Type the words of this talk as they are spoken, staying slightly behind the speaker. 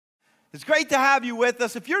It's great to have you with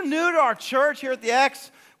us. If you're new to our church here at the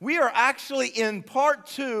X, we are actually in part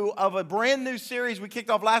 2 of a brand new series we kicked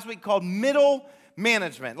off last week called Middle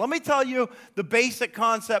Management. Let me tell you the basic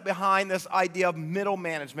concept behind this idea of middle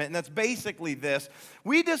management, and that's basically this.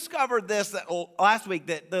 We discovered this last week,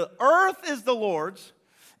 that the earth is the Lord's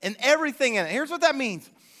and everything in it. Here's what that means.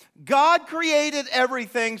 God created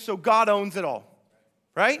everything, so God owns it all,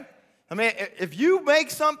 right? I mean, if you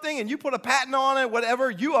make something and you put a patent on it,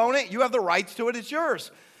 whatever, you own it, you have the rights to it, it's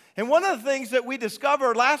yours. And one of the things that we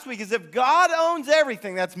discovered last week is if God owns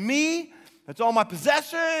everything, that's me, that's all my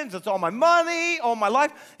possessions, that's all my money, all my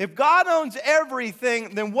life. If God owns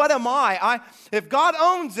everything, then what am I? If God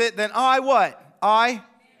owns it, then I what? I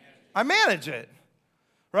manage it,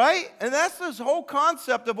 right? And that's this whole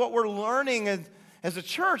concept of what we're learning as a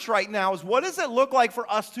church right now is what does it look like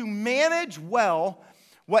for us to manage well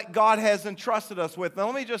what God has entrusted us with. Now,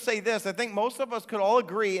 let me just say this. I think most of us could all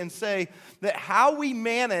agree and say that how we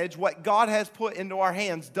manage what God has put into our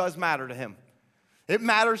hands does matter to Him. It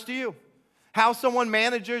matters to you. How someone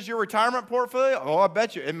manages your retirement portfolio, oh, I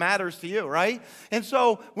bet you it matters to you, right? And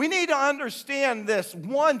so we need to understand this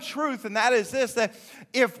one truth, and that is this, that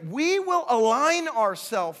if we will align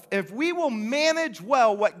ourselves, if we will manage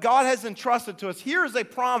well what God has entrusted to us, here's a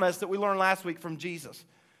promise that we learned last week from Jesus.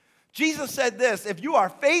 Jesus said this, if you are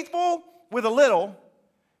faithful with a little,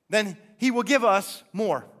 then He will give us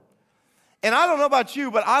more. And I don't know about you,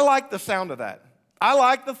 but I like the sound of that. I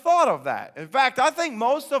like the thought of that. In fact, I think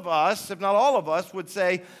most of us, if not all of us, would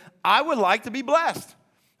say, I would like to be blessed.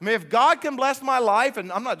 I mean, if God can bless my life, and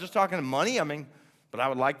I'm not just talking money, but I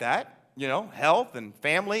would like that, health and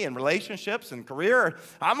family and relationships and career.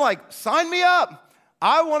 I'm like, sign me up.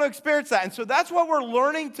 I want to experience that. And so that's what we're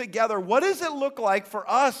learning together. What does it look like for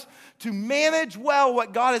us to manage well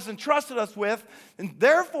what God has entrusted us with, and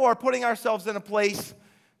therefore putting ourselves in a place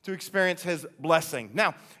to experience His blessing?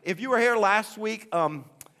 Now, if you were here last week,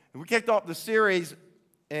 we kicked off the series,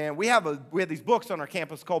 and we had these books on our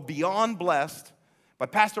campus called Beyond Blessed by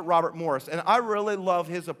Pastor Robert Morris. And I really love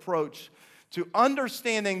his approach to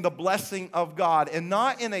understanding the blessing of God, and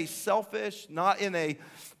not in a selfish, not in a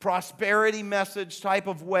prosperity message type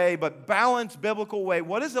of way, but balanced biblical way.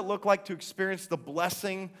 What does it look like to experience the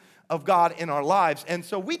blessing of God in our lives? And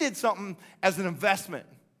so we did something as an investment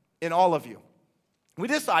in all of you. We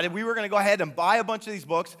decided we were going to go ahead and buy a bunch of these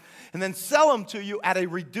books and then sell them to you at a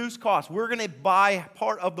reduced cost. We're going to buy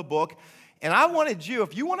part of the book. And I wanted you,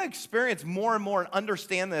 if you want to experience more and more and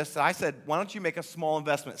understand this, I said, why don't you make a small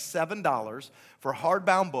investment, $7 for a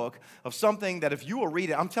hardbound book of something that if you will read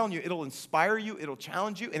it, I'm telling you, it'll inspire you, it'll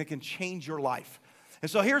challenge you, and it can change your life. And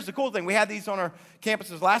so here's the cool thing. We had these on our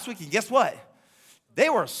campuses last week, and guess what? They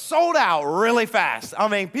were sold out really fast. I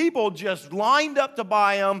mean, people just lined up to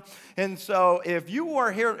buy them. And so if you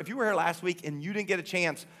were here last week and you didn't get a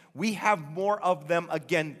chance, we have more of them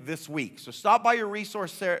again this week. So stop by your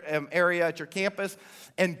resource area at your campus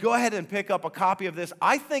and go ahead and pick up a copy of this.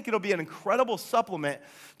 I think it'll be an incredible supplement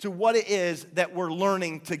to what it is that we're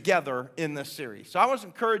learning together in this series. So I want to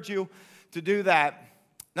encourage you to do that.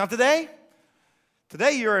 Now today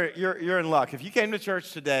you're in luck. If you came to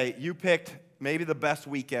church today, you picked maybe the best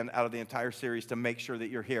weekend out of the entire series to make sure that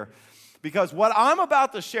you're here. Because what I'm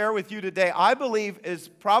about to share with you today, I believe is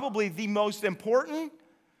probably the most important,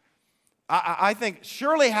 I think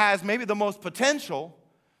surely has maybe the most potential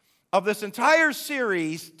of this entire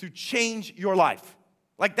series to change your life.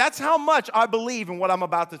 Like that's how much I believe in what I'm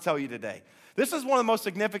about to tell you today. This is one of the most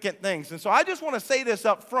significant things. And so I just want to say this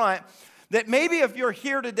up front, that maybe if you're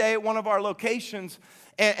here today at one of our locations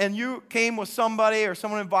and you came with somebody or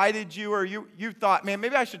someone invited you or you thought, man,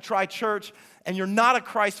 maybe I should try church, and you're not a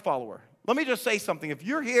Christ follower. Let me just say something. If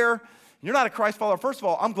you're here and you're not a Christ follower, first of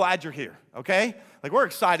all, I'm glad you're here, okay? Like we're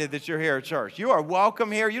excited that you're here at church. You are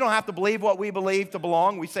welcome here. You don't have to believe what we believe to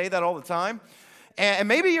belong. We say that all the time. And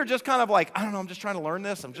maybe you're just kind of like, I don't know, I'm just trying to learn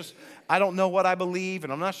this. I don't know what I believe,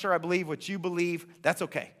 and I'm not sure I believe what you believe. That's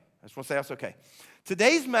okay. I just want to say that's okay.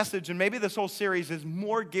 Today's message, and maybe this whole series, is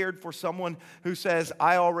more geared for someone who says,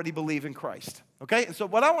 I already believe in Christ. Okay? And so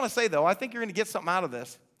what I want to say, though, I think you're going to get something out of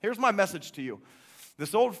this. Here's my message to you.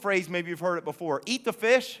 This old phrase, maybe you've heard it before, eat the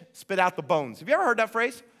fish, spit out the bones. Have you ever heard that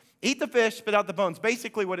phrase? Eat the fish, spit out the bones.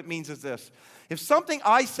 Basically what it means is this. If something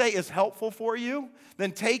I say is helpful for you,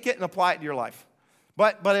 then take it and apply it to your life.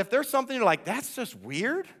 But if there's something you're like, that's just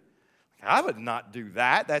weird, I would not do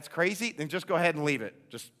that. That's crazy. Then just go ahead and leave it.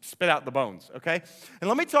 Just spit out the bones, okay? And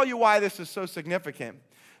let me tell you why this is so significant.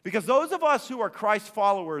 Because those of us who are Christ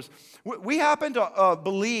followers, we happen to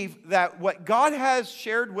believe that what God has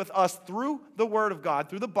shared with us through the Word of God,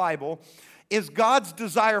 through the Bible, is God's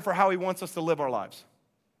desire for how He wants us to live our lives.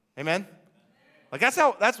 Amen? Like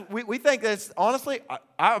we think that it's, honestly,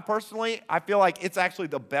 I personally, I feel like it's actually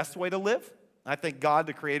the best way to live. I think God,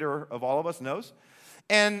 the creator of all of us, knows.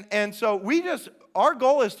 And so our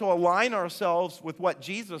goal is to align ourselves with what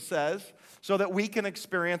Jesus says so that we can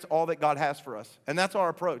experience all that God has for us. And that's our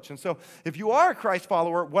approach. And so if you are a Christ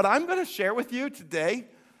follower, what I'm going to share with you today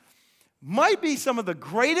might be some of the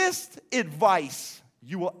greatest advice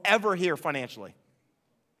you will ever hear financially.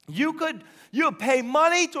 You could pay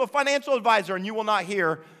money to a financial advisor and you will not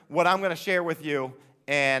hear what I'm going to share with you.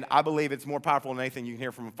 And I believe it's more powerful than anything you can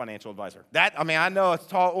hear from a financial advisor. I know it's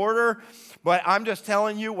tall order, but I'm just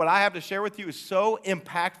telling you what I have to share with you is so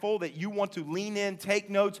impactful that you want to lean in, take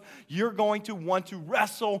notes. You're going to want to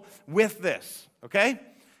wrestle with this, okay?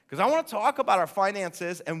 Because I want to talk about our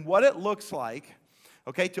finances and what it looks like,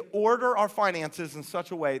 okay, to order our finances in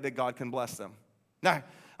such a way that God can bless them. Now,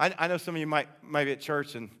 I know some of you might be at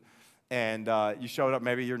church and you showed up,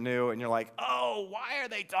 maybe you're new, and you're like, oh, why are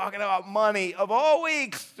they talking about money of all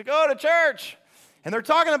weeks to go to church? And they're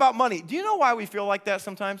talking about money. Do you know why we feel like that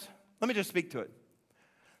sometimes? Let me just speak to it.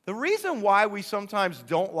 The reason why we sometimes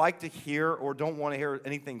don't like to hear or don't want to hear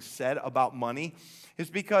anything said about money is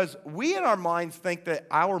because we in our minds think that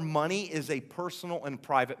our money is a personal and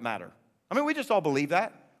private matter. I mean, we just all believe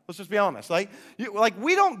that. Let's just be honest. Like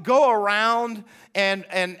we don't go around and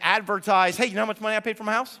advertise, hey, you know how much money I paid for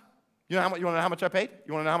my house? You want to know how much I paid?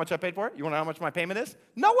 You want to know how much I paid for it? You want to know how much my payment is?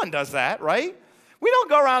 No one does that, right? We don't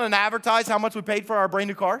go around and advertise how much we paid for our brand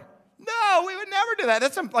new car. No, we would never do that.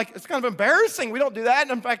 It's kind of embarrassing. We don't do that.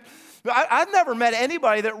 And in fact, I've never met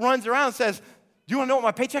anybody that runs around and says, do you want to know what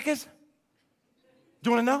my paycheck is? Do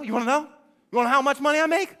you want to know? You want to know? You want to know how much money I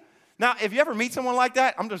make? Now, if you ever meet someone like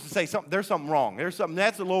that, I'm just going to say there's something wrong. There's something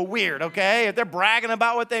that's a little weird, okay? If they're bragging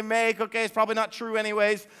about what they make, okay, it's probably not true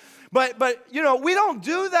anyways. But we don't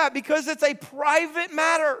do that because it's a private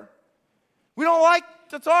matter. We don't like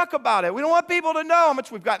to talk about it. We don't want people to know how much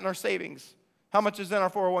we've got in our savings, how much is in our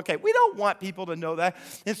 401k. We don't want people to know that.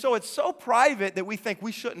 And so it's so private that we think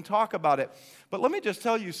we shouldn't talk about it. But let me just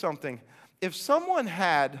tell you something. If someone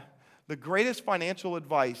had the greatest financial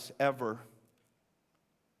advice ever,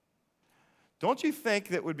 don't you think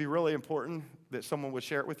that would be really important that someone would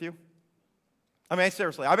share it with you? I mean,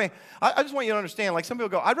 seriously. I just want you to understand, like some people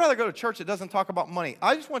go, I'd rather go to church that doesn't talk about money.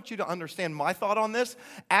 I just want you to understand my thought on this.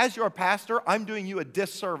 As your pastor, I'm doing you a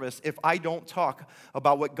disservice if I don't talk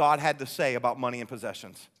about what God had to say about money and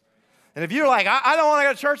possessions. And if you're like, I don't want to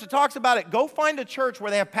go to church that talks about it, go find a church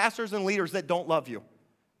where they have pastors and leaders that don't love you,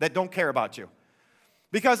 that don't care about you.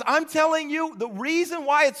 Because I'm telling you, the reason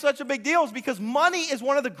why it's such a big deal is because money is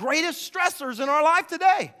one of the greatest stressors in our life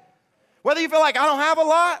today. Whether you feel like I don't have a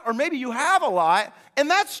lot, or maybe you have a lot, and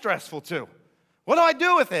that's stressful too. What do I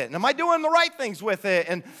do with it? And am I doing the right things with it?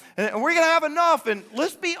 And we're going to have enough. And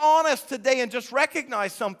let's be honest today and just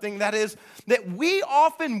recognize something, that is that we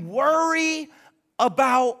often worry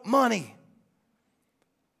about money.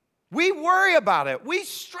 We worry about it. We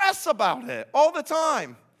stress about it all the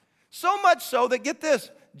time. So much so that, get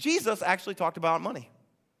this, Jesus actually talked about money.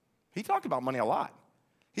 He talked about money a lot.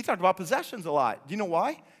 He talked about possessions a lot. Do you know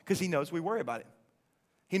why? Because he knows we worry about it.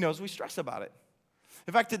 He knows we stress about it.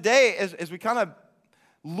 In fact, today, as we kind of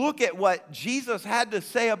look at what Jesus had to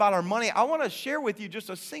say about our money, I want to share with you just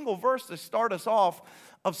a single verse to start us off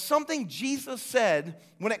of something Jesus said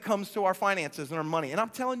when it comes to our finances and our money. And I'm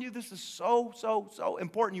telling you, this is so, so, so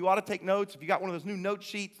important. You ought to take notes. If you got one of those new note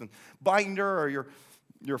sheets and binder or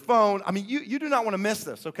your phone, I mean, you do not want to miss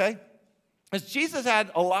this, okay? As Jesus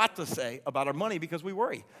had a lot to say about our money because we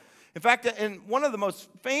worry. In fact, in one of the most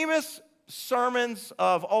famous sermons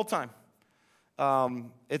of all time,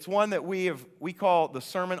 it's one that we call the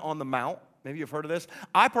Sermon on the Mount. Maybe you've heard of this.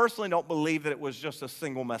 I personally don't believe that it was just a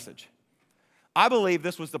single message. I believe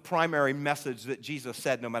this was the primary message that Jesus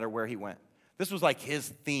said no matter where he went. This was like his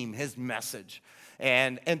theme, his message.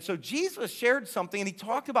 And so Jesus shared something, and he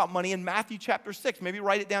talked about money in Matthew chapter 6. Maybe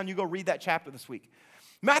write it down. You go read that chapter this week.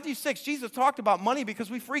 Matthew 6, Jesus talked about money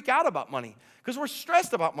because we freak out about money, because we're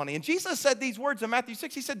stressed about money. And Jesus said these words in Matthew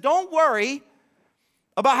 6. He said, don't worry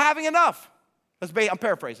about having enough. I'm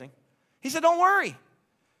paraphrasing. He said, don't worry.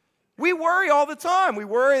 We worry all the time. We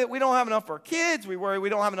worry that we don't have enough for our kids. We worry we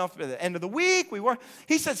don't have enough at the end of the week.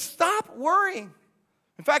 He said, stop worrying.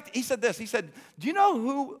 In fact, he said this. He said, do you know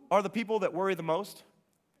who are the people that worry the most?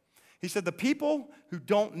 He said, the people who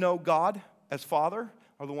don't know God as Father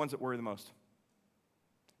are the ones that worry the most.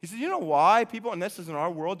 He said, you know why people, and this is in our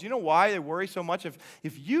world, do you know why they worry so much? If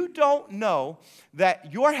you don't know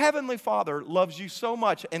that your heavenly Father loves you so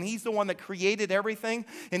much, and he's the one that created everything,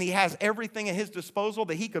 and he has everything at his disposal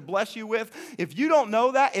that he could bless you with, if you don't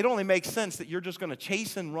know that, it only makes sense that you're just going to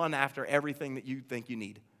chase and run after everything that you think you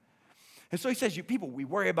need. And so he says, you people, we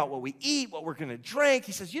worry about what we eat, what we're going to drink.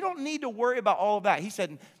 He says, you don't need to worry about all of that. He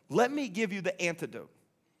said, let me give you the antidote.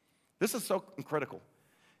 This is so critical.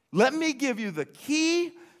 Let me give you the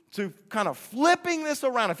key to kind of flipping this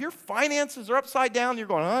around. If your finances are upside down, you're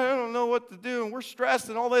going, I don't know what to do, and we're stressed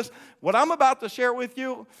and all this. What I'm about to share with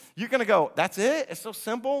you, you're going to go, that's it? It's so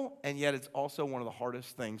simple, and yet it's also one of the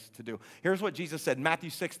hardest things to do. Here's what Jesus said, Matthew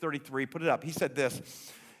 6:33. Put it up. He said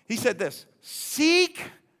this, seek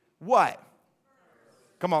what?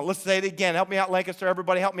 Come on, let's say it again. Help me out, Lancaster.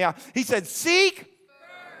 Everybody help me out. He said, seek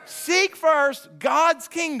first God's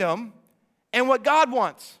kingdom and what God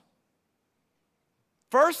wants.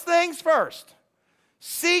 First things first.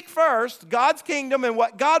 Seek first God's kingdom and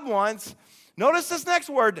what God wants. Notice this next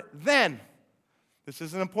word, then. This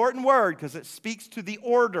is an important word because it speaks to the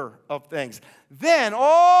order of things. Then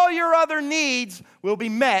all your other needs will be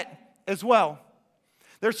met as well.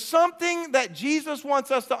 There's something that Jesus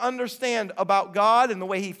wants us to understand about God and the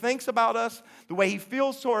way he thinks about us, the way he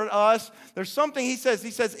feels toward us. There's something he says,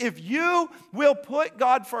 if you will put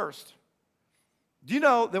God first. Do you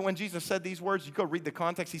know that when Jesus said these words, you go read the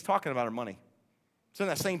context, he's talking about our money. So in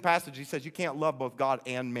that same passage, he says you can't love both God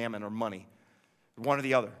and mammon or money, one or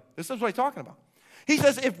the other. This is what he's talking about. He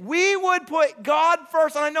says if we would put God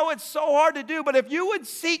first, and I know it's so hard to do, but if you would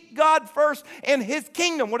seek God first and his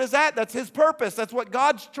kingdom, what is that? That's his purpose. That's what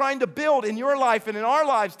God's trying to build in your life and in our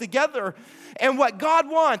lives together. And what God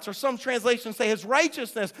wants, or some translations say his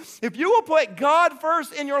righteousness, if you will put God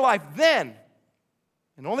first in your life, then,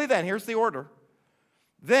 and only then, here's the order,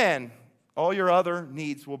 then all your other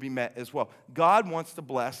needs will be met as well. God wants to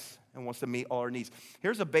bless and wants to meet all our needs.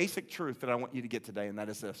 Here's a basic truth that I want you to get today, and that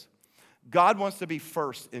is this. God wants to be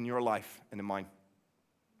first in your life and in mine.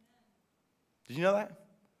 Did you know that?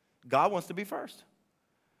 God wants to be first.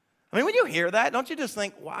 I mean, when you hear that, don't you just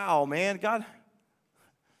think, wow, man, God's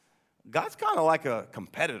kind of like a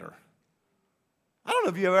competitor. I don't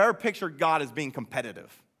know if you've ever pictured God as being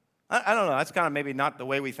competitive. I don't know. That's kind of maybe not the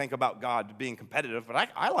way we think about God being competitive, but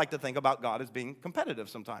I like to think about God as being competitive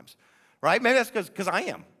sometimes, right? Maybe that's because I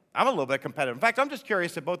am. I'm a little bit competitive. In fact, I'm just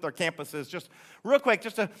curious at both our campuses, just real quick,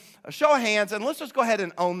 just a show of hands, and let's just go ahead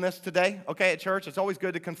and own this today, okay, at church. It's always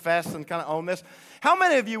good to confess and kind of own this. How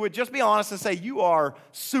many of you would just be honest and say you are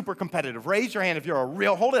super competitive? Raise your hand if you're a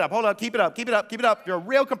real, hold it up, keep it up. If you're a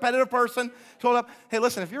real competitive person, hold it up. Hey,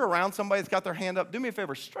 listen, if you're around somebody that's got their hand up, do me a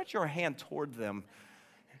favor, stretch your hand toward them.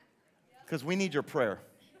 Because we need your prayer.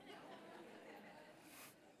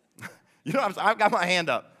 You know, I've got my hand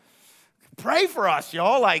up. Pray for us,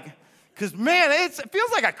 y'all. Because, man, it feels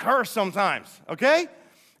like a curse sometimes, okay?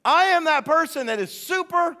 I am that person that is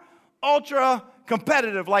super, ultra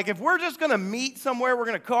competitive. Like, if we're just going to meet somewhere, we're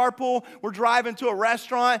going to carpool, we're driving to a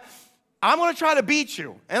restaurant, I'm going to try to beat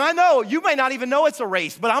you. And I know you may not even know it's a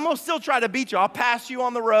race, but I'm going to still try to beat you. I'll pass you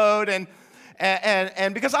on the road, and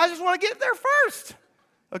because I just want to get there first.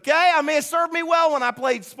 Okay, I mean, it served me well when I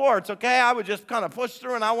played sports, okay? I would just kind of push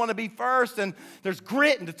through, and I want to be first, and there's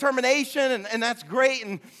grit and determination, and that's great.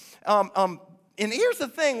 And here's the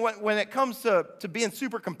thing, when it comes to being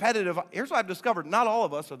super competitive, here's what I've discovered. Not all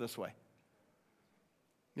of us are this way.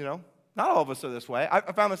 You know, not all of us are this way.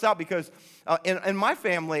 I found this out because in my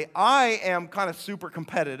family, I am kind of super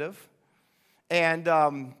competitive. And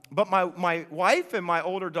but my wife and my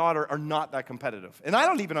older daughter are not that competitive. And I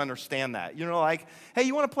don't even understand that. You know, like, hey,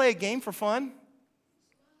 you want to play a game for fun?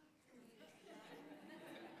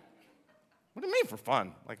 What do you mean for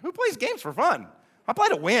fun? Like, who plays games for fun? I play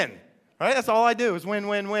to win, right? That's all I do is win,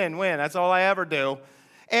 win, win, win. That's all I ever do.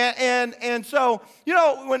 And so, you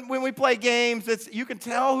know, when we play games, you can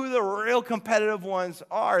tell who the real competitive ones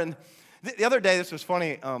are. And the other day, this was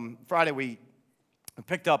funny, Friday we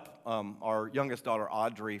picked up our youngest daughter,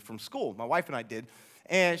 Audrey, from school. My wife and I did.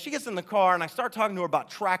 And she gets in the car, and I start talking to her about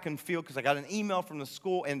track and field because I got an email from the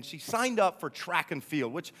school, and she signed up for track and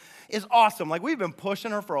field, which is awesome. Like, we've been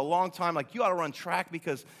pushing her for a long time. Like, you ought to run track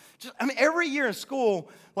because, every year in school,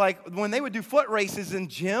 like, when they would do foot races in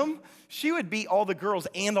gym, she would beat all the girls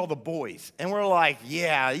and all the boys. And we're like,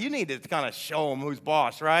 yeah, you need to kind of show them who's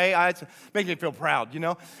boss, right? It makes me feel proud, you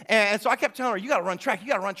know? And so I kept telling her, you got to run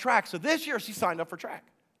track. So this year, she signed up for track.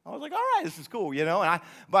 I was like, all right, this is cool, you know? And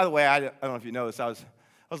by the way, I don't know if you know this, I was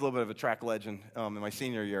a little bit of a track legend in my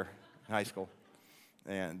senior year in high school.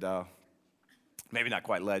 And Maybe not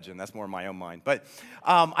quite legend. That's more in my own mind. But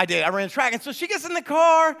I did. I ran track. And so she gets in the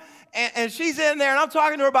car, and she's in there, and I'm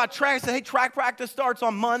talking to her about track. I said, hey, track practice starts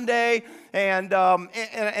on Monday. And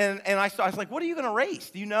I was like, what are you going to race?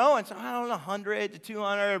 Do you know? And so, I don't know, 100 to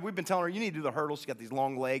 200. We've been telling her, you need to do the hurdles. She's got these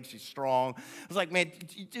long legs. She's strong. I was like, man,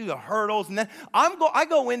 you do the hurdles. And then I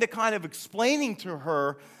go into kind of explaining to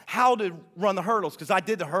her how to run the hurdles, because I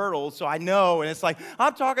did the hurdles, so I know. And it's like,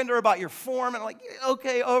 I'm talking to her about your form, and I'm like,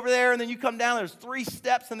 okay, over there, and then you come down, there's 3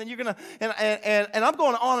 steps, and then you're going to, and I'm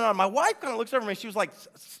going on and on. My wife kind of looks over me, she's like,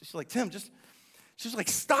 Tim, she's like,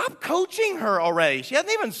 stop coaching her already. She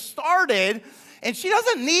hasn't even started, and she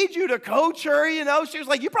doesn't need you to coach her, you know. She was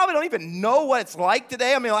like, you probably don't even know what it's like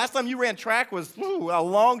today. I mean, last time you ran track was a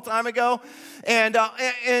long time ago. And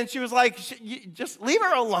she was like, just leave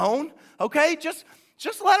her alone, okay? Just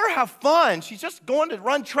let her have fun. She's just going to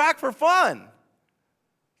run track for fun.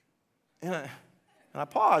 And I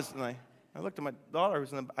paused, and I looked at my daughter,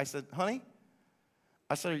 I said, honey,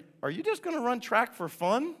 are you just going to run track for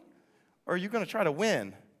fun, or are you going to try to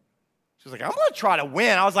win? She was like, I'm going to try to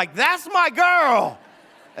win. I was like, that's my girl.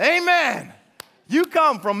 Amen. You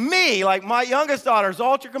come from me. Like, my youngest daughter is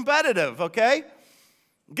ultra competitive, okay?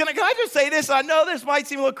 Can I just say this? I know this might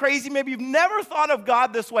seem a little crazy. Maybe you've never thought of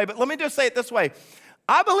God this way, but let me just say it this way.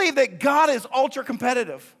 I believe that God is ultra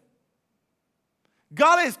competitive.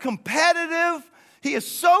 God is competitive. He is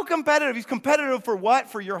so competitive. He's competitive for what?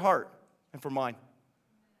 For your heart and for mine.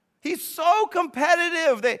 He's so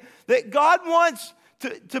competitive that God wants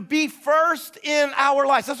to be first in our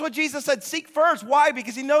lives. That's what Jesus said, seek first. Why?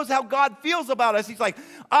 Because he knows how God feels about us. He's like,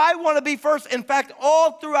 I want to be first. In fact,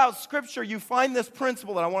 all throughout Scripture, you find this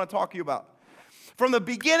principle that I want to talk to you about. From the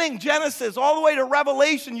beginning, Genesis, all the way to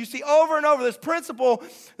Revelation, you see over and over this principle,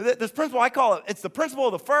 I call it, it's the principle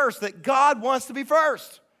of the first, that God wants to be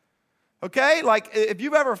first. Okay? Like, if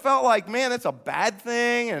you've ever felt like, man, that's a bad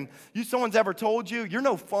thing, and someone's ever told you, you're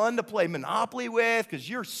no fun to play Monopoly with because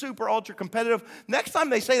you're super ultra competitive, next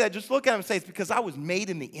time they say that, just look at them and say, it's because I was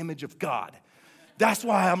made in the image of God. That's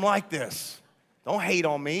why I'm like this. Don't hate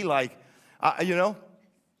on me, like, you know.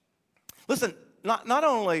 Listen, not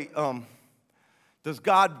only does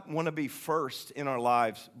God want to be first in our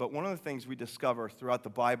lives, but one of the things we discover throughout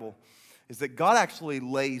the Bible is that God actually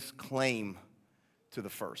lays claim to the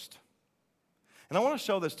first. And I want to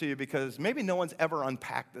show this to you because maybe no one's ever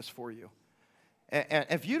unpacked this for you. And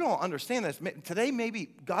if you don't understand this, today maybe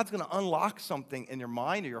God's going to unlock something in your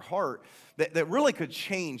mind or your heart that really could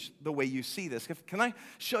change the way you see this. Can I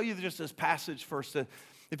show you just this passage first?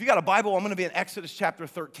 If you got a Bible, I'm going to be in Exodus chapter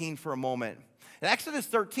 13 for a moment. In Exodus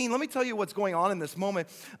 13, let me tell you what's going on in this moment.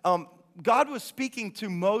 God was speaking to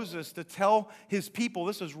Moses to tell his people.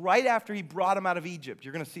 This was right after he brought them out of Egypt.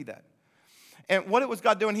 You're going to see that. And what it was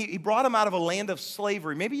God doing, he brought them out of a land of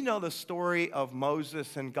slavery. Maybe you know the story of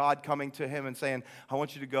Moses and God coming to him and saying, I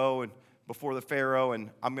want you to go and before the Pharaoh, and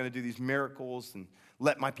I'm going to do these miracles and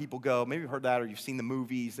let my people go. Maybe you've heard that or you've seen the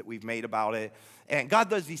movies that we've made about it. And God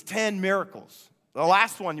does these 10 miracles. The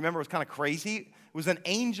last one, you remember, was kind of crazy. It was an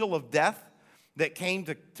angel of death that came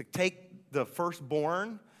to take the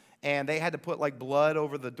firstborn, and they had to put like blood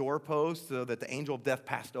over the doorpost so that the angel of death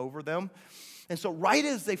passed over them. And so right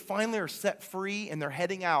as they finally are set free and they're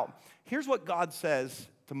heading out, here's what God says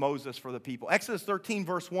to Moses for the people. Exodus 13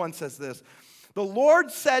 verse 1 says this, the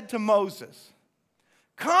Lord said to Moses,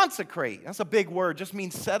 consecrate, that's a big word, just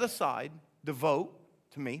means set aside, devote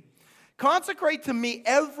to me. Consecrate to me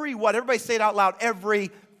every what? Everybody say it out loud, every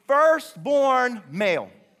firstborn male.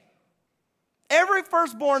 Every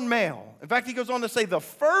firstborn male. In fact, he goes on to say the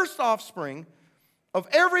first offspring of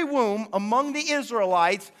every womb among the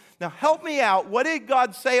Israelites. Now, help me out. What did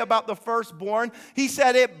God say about the firstborn? He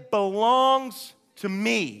said it belongs to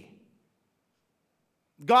me.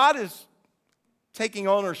 God is taking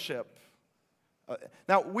ownership.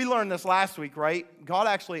 Now, we learned this last week, right? God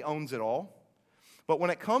actually owns it all. But when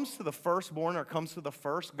it comes to the firstborn or it comes to the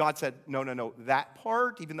first, God said, no. That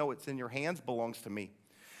part, even though it's in your hands, belongs to me.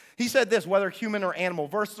 He said this, whether human or animal.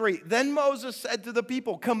 Verse 3, then Moses said to the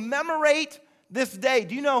people, commemorate this day.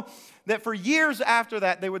 Do you know that for years after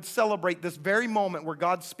that, they would celebrate this very moment where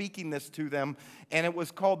God's speaking this to them, and it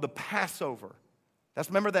was called the Passover.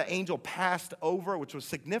 Remember that angel passed over, which was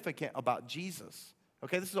significant about Jesus.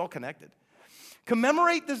 Okay, this is all connected.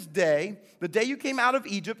 Commemorate this day, the day you came out of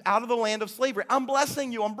Egypt, out of the land of slavery. I'm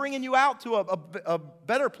blessing you. I'm bringing you out to a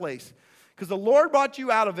better place. Because the Lord brought you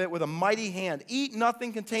out of it with a mighty hand. Eat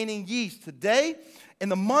nothing containing yeast. Today, in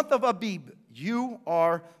the month of Abib, you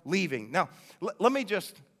are leaving. Now, let me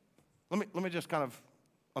just kind of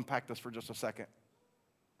unpack this for just a second.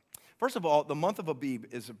 First of all, the month of Abib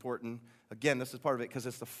is important. Again, this is part of it because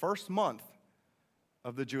it's the first month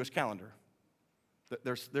of the Jewish calendar.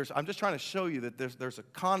 I'm just trying to show you that there's a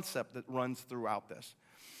concept that runs throughout this.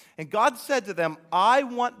 And God said to them, I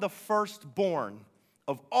want the firstborn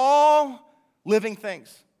of all living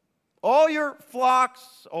things. All your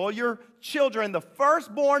flocks, all your children, the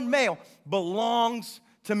firstborn male belongs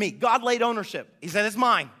to me. God laid ownership. He said, it's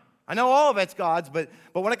mine. I know all of it's God's, but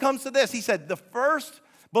when it comes to this, he said, the first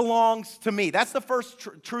belongs to me. That's the first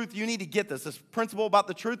truth you need to get this. This principle about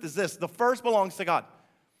the truth is this. The first belongs to God.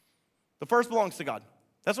 The first belongs to God.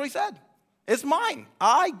 That's what he said. It's mine.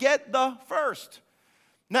 I get the first.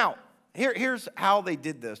 Now, here's how they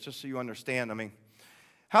did this, just so you understand. I mean,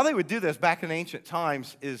 how they would do this back in ancient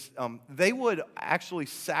times is they would actually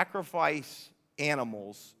sacrifice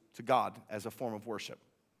animals to God as a form of worship.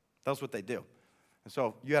 That's what they do. And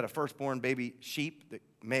so you had a firstborn baby sheep, the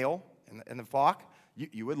male, in the flock.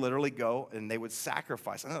 You would literally go and they would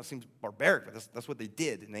sacrifice. I know it seems barbaric, but that's what they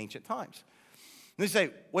did in ancient times. And they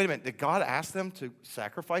say, wait a minute, did God ask them to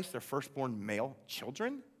sacrifice their firstborn male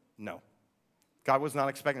children? No. God was not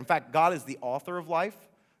expecting. In fact, God is the author of life.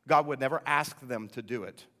 God would never ask them to do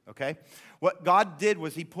it, okay? What God did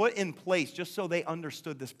was he put in place, just so they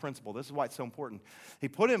understood this principle. This is why it's so important. He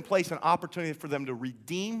put in place an opportunity for them to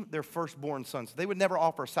redeem their firstborn sons. They would never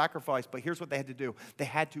offer a sacrifice, but here's what they had to do. They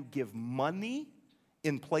had to give money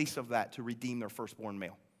in place of that to redeem their firstborn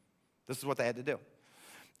male. This is what they had to do.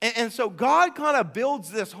 And so God kind of builds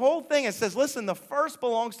this whole thing and says, listen, the first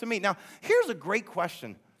belongs to me. Now, here's a great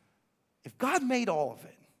question. If God made all of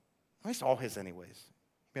it, it's all his anyways.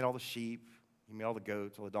 He made all the sheep, he made all the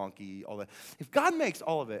goats, all the donkey, all that. If God makes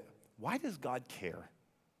all of it, why does God care?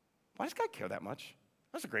 Why does God care that much?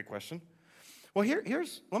 That's a great question. Well,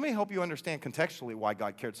 let me help you understand contextually why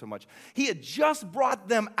God cared so much. He had just brought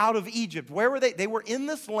them out of Egypt. Where were they? They were in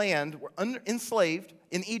this land, were enslaved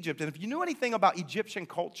in Egypt. And if you knew anything about Egyptian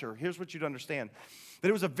culture, here's what you'd understand. That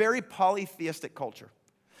it was a very polytheistic culture.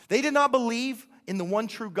 They did not believe in the one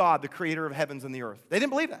true God, the creator of heavens and the earth. They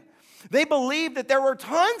didn't believe that. They believed that there were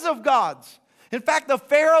tons of gods. In fact, the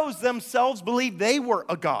pharaohs themselves believed they were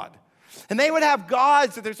a god. And they would have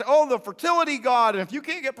gods that they say, oh, the fertility god, and if you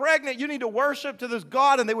can't get pregnant, you need to worship to this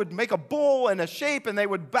god, and they would make a bull and a shape, and they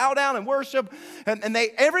would bow down and worship, and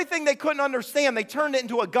everything they couldn't understand, they turned it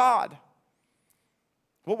into a god.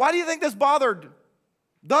 Well, why do you think this bothered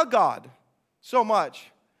the God so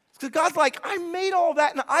much? It's because God's like, I made all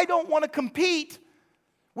that, and I don't want to compete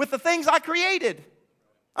with the things I created.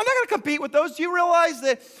 I'm not going to compete with those. Do you realize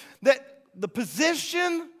that the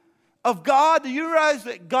position of God, do you realize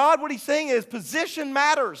that God, what he's saying is position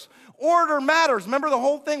matters, order matters. Remember the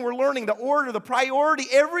whole thing we're learning, the order, the priority,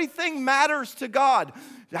 everything matters to God.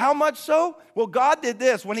 How much so? Well, God did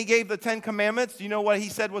this when he gave the 10 Commandments. Do you know what he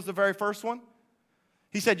said was the very first one?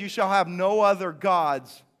 He said, you shall have no other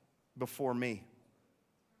gods before me.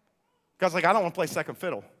 God's like, I don't want to play second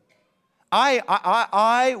fiddle.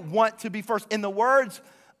 I want to be first. In the words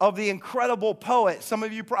of the incredible poet, some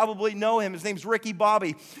of you probably know him, his name's Ricky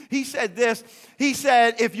Bobby. He said this, he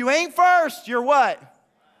said, if you ain't first, you're what?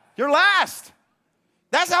 You're last.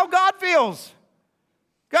 That's how God feels.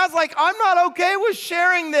 God's like, I'm not okay with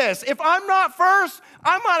sharing this. If I'm not first,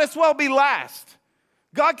 I might as well be last.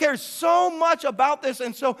 God cares so much about this,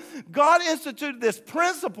 and so God instituted this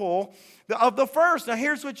principle of the first. Now,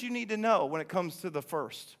 here's what you need to know when it comes to the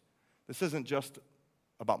first. This isn't just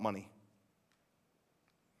about money.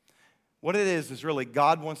 What it is really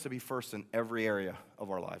God wants to be first in every area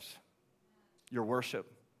of our lives. Your worship,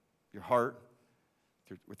 your heart,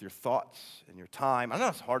 with your thoughts and your time. I know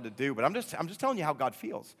it's hard to do, but I'm just telling you how God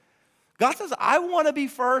feels. God says, I want to be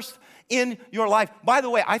first in your life. By the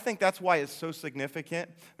way, I think that's why it's so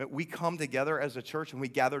significant that we come together as a church and we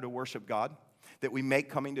gather to worship God, that we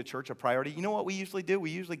make coming to church a priority. You know what we usually do?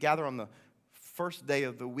 We usually gather on the first day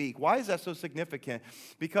of the week. Why is that so significant?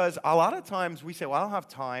 Because a lot of times we say, well, I don't have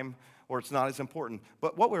time, or it's not as important.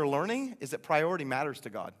 But what we're learning is that priority matters to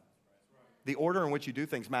God. The order in which you do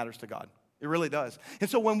things matters to God. It really does. And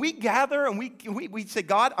so when we gather and we say,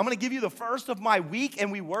 God, I'm going to give you the first of my week,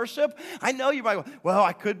 and we worship, I know you might go, well,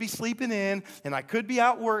 I could be sleeping in, and I could be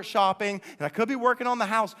out shopping, and I could be working on the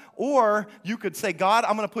house. Or you could say, God,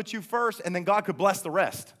 I'm going to put you first, and then God could bless the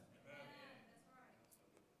rest.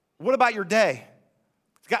 What about your day?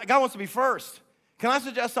 God wants to be first. Can I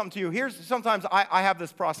suggest something to you? Sometimes I have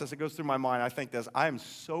this process that goes through my mind. I think this, I am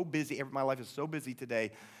so busy. My life is so busy today,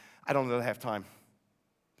 I don't know that I have time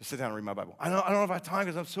to sit down and read my Bible. I don't know if I have time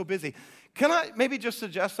because I'm so busy. Can I maybe just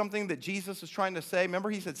suggest something that Jesus is trying to say? Remember,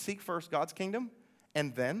 he said, seek first God's kingdom,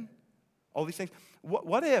 and then all these things.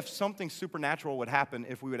 What if something supernatural would happen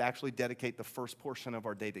if we would actually dedicate the first portion of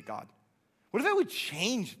our day to God? What if it would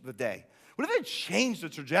change the day? What if it changed the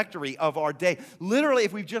trajectory of our day? Literally,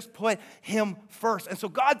 if we just put him first. And so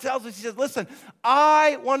God tells us, he says, listen,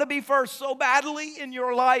 I want to be first so badly in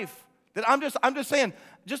your life that I'm just saying,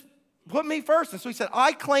 just put me first. And so he said,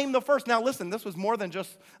 I claim the first. Now listen, this was more than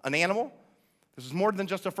just an animal. This was more than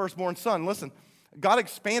just a firstborn son. Listen, God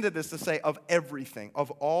expanded this to say of everything,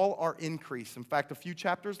 of all our increase. In fact, a few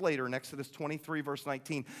chapters later, in Exodus 23, verse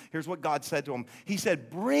 19, here's what God said to him. He said,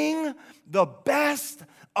 bring the best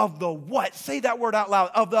of the what? Say that word out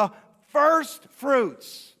loud. Of the first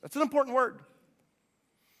fruits. That's an important word.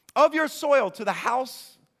 Of your soil to the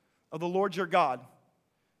house of the Lord your God.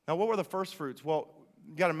 Now, what were the first fruits? Well,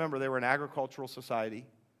 you got to remember, they were an agricultural society,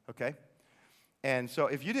 okay? And so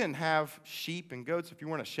if you didn't have sheep and goats, if you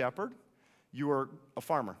weren't a shepherd, you were a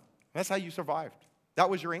farmer. That's how you survived. That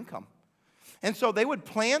was your income. And so they would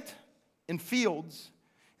plant in fields,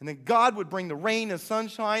 and then God would bring the rain and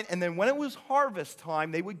sunshine, and then when it was harvest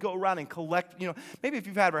time, they would go around and collect, maybe if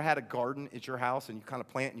you've ever had a garden at your house, and you kind of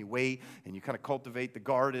plant and you wait, and you kind of cultivate the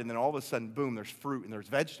garden, and then all of a sudden, boom, there's fruit and there's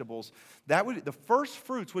vegetables. The first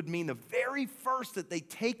fruits would mean the very first that they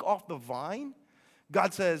take off the vine,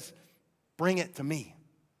 God says, bring it to me.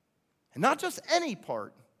 And not just any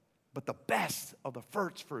part, but the best of the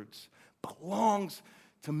first fruits belongs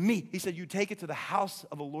to me. He said, you take it to the house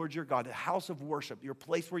of the Lord your God, the house of worship, your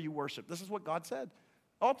place where you worship. This is what God said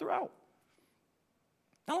all throughout.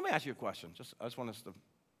 Now let me ask you a question. I just want us to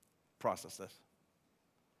process this.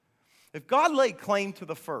 If God laid claim to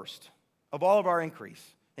the first of all of our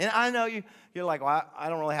increase, and I know you're like, well, I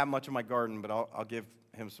don't really have much in my garden, but I'll give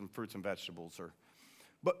him some fruits and vegetables.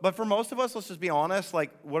 But for most of us, let's just be honest,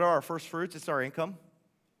 like what are our first fruits? It's our income.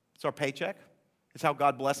 It's our paycheck. It's how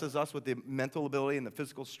God blesses us with the mental ability and the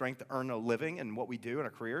physical strength to earn a living and what we do in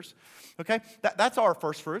our careers. Okay? That's our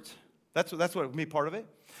first fruits. That's what would be part of it.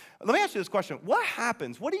 Let me ask you this question. What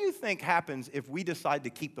do you think happens if we decide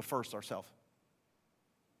to keep the first ourselves?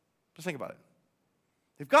 Just think about it.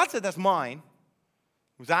 If God said that's mine,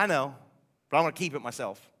 because I know, but I'm going to keep it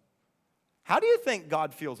myself, how do you think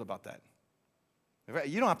God feels about that?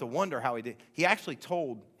 You don't have to wonder how he did. He actually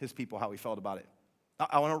told his people how he felt about it.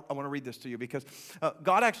 I want to read this to you because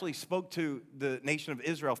God actually spoke to the nation of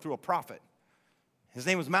Israel through a prophet. His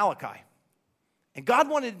name was Malachi. And God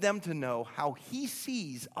wanted them to know how he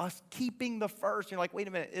sees us keeping the first. You're like, wait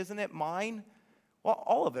a minute, isn't it mine? Well,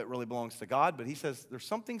 all of it really belongs to God, but he says there's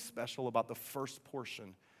something special about the first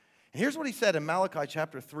portion. And here's what he said in Malachi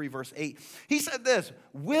chapter 3, verse 8. He said this,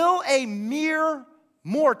 will a mere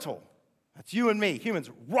mortal, that's you and me, humans,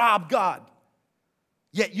 rob God?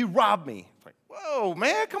 Yet you rob me. It's like, whoa,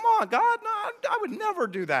 man, come on, God. No, I would never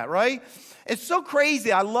do that, right? It's so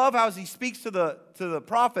crazy. I love how he speaks to the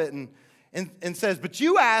prophet and says, but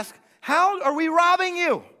you ask, how are we robbing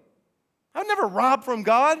you? I've never robbed from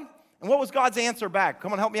God. And what was God's answer back?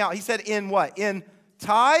 Come on, help me out. He said, in what? In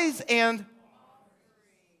tithes and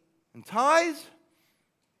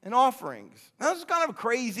offerings. Now, this is kind of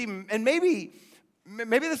crazy, and maybe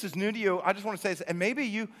this is new to you. I just want to say this, and maybe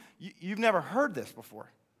you've never heard this before.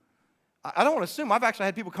 I don't want to assume. I've actually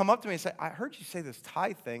had people come up to me and say, I heard you say this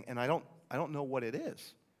tithe thing, and I don't know what it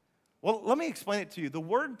is. Well, let me explain it to you. The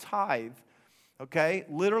word tithe, okay,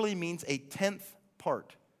 literally means a 10th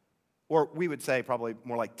part. Or we would say probably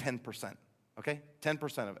more like 10%, okay?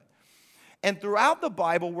 10% of it. And throughout the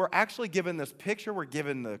Bible, we're actually given this picture, we're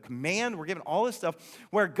given the command, we're given all this stuff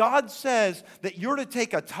where God says that you're to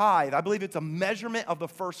take a tithe. I believe it's a measurement of the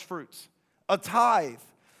first fruits. A tithe.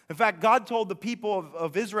 In fact, God told the people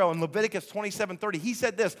of Israel in Leviticus 27:30, he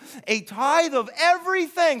said this, a tithe of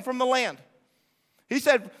everything from the land. He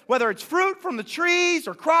said, whether it's fruit from the trees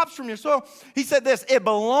or crops from your soil, he said this, it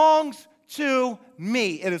belongs to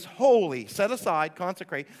me. It is holy, set aside,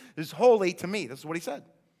 consecrate. It is holy to me. This is what he said.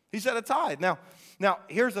 He said a tithe. Now,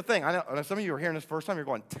 here's the thing. I know some of you are hearing this first time. You're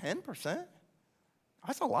going, 10%?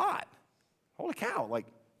 That's a lot. Holy cow, like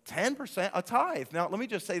 10% a tithe. Now, let me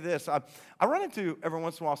just say this. I run into every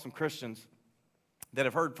once in a while some Christians that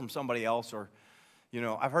have heard from somebody else or,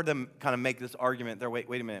 I've heard them kind of make this argument. They're, wait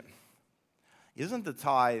a minute. Isn't the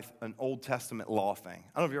tithe an Old Testament law thing?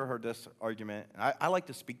 I don't know if you ever heard this argument. I like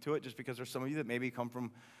to speak to it just because there's some of you that maybe come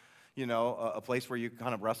from, a place where you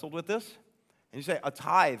kind of wrestled with this. And you say, a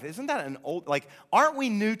tithe, isn't that an old, aren't we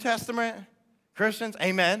New Testament Christians?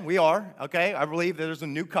 Amen, we are, okay? I believe that there's a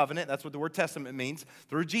new covenant. That's what the word testament means,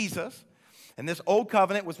 through Jesus. And this old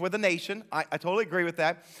covenant was with a nation. I totally agree with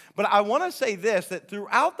that. But I want to say this, that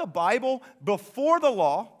throughout the Bible, before the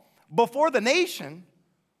law, before the nation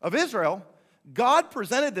of Israel, God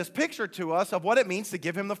presented this picture to us of what it means to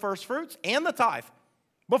give him the first fruits and the tithe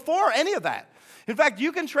before any of that. In fact,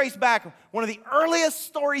 you can trace back one of the earliest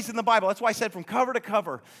stories in the Bible. That's why I said from cover to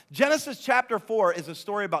cover. Genesis chapter 4 is a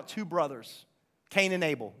story about two brothers, Cain and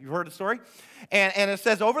Abel. You've heard the story? And it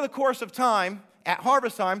says over the course of time, at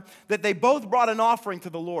harvest time, that they both brought an offering to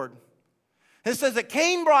the Lord. And it says that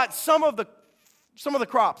Cain brought some of the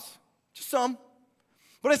crops, just some.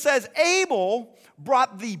 But it says Abel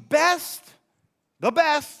brought the best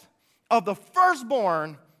of the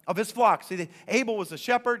firstborn of his flock. See, Abel was a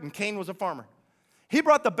shepherd and Cain was a farmer. He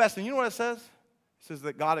brought the best, and you know what it says? It says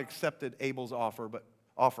that God accepted Abel's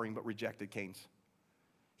offering, but rejected Cain's.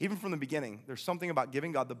 Even from the beginning, there's something about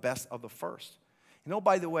giving God the best of the first. You know,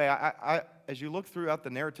 by the way, as you look throughout the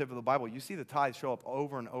narrative of the Bible, you see the tithes show up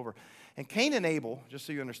over and over. And Cain and Abel, just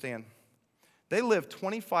so you understand, they lived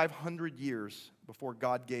 2,500 years before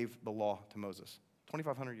God gave the law to Moses.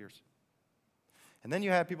 2,500 years. And then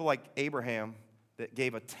you have people like Abraham that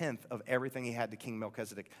gave a tenth of everything he had to King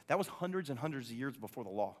Melchizedek. That was hundreds and hundreds of years before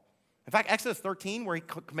the law. In fact, Exodus 13, where he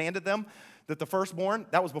commanded them that the firstborn,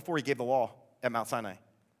 that was before he gave the law at Mount Sinai.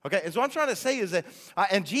 Okay, and so what I'm trying to say is that,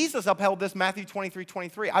 and Jesus upheld this, Matthew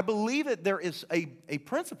 23:23. I believe that there is a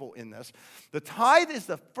principle in this. The tithe is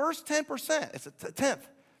the first 10%. It's a tenth.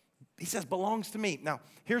 He says, belongs to me. Now,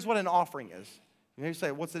 here's what an offering is. You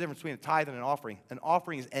say, what's the difference between a tithe and an offering? An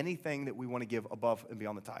offering is anything that we want to give above and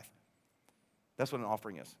beyond the tithe. That's what an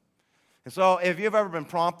offering is. And so if you've ever been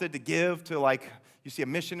prompted to give to, like, you see a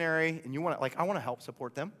missionary and you want to, like, I want to help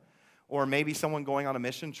support them, or maybe someone going on a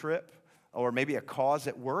mission trip, or maybe a cause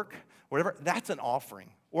at work, whatever, that's an offering.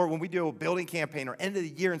 Or when we do a building campaign or end of the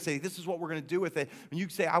year and say, this is what we're going to do with it, when you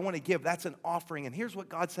say, I want to give, that's an offering. And here's what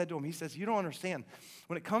God said to him. He says, you don't understand.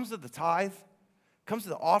 When it comes to the tithe, comes to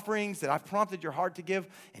the offerings that I've prompted your heart to give,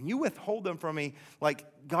 and you withhold them from me, like,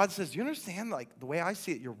 God says, do you understand, like, the way I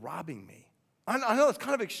see it, you're robbing me. I know it's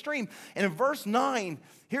kind of extreme. And in verse 9,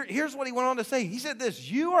 here's what he went on to say. He said this,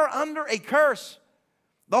 you are under a curse.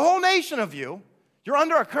 The whole nation of you, you're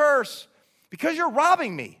under a curse because you're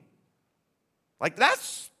robbing me. Like,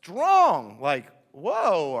 that's strong. Like,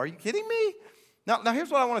 whoa, are you kidding me? Now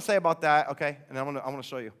here's what I want to say about that, okay? And I want to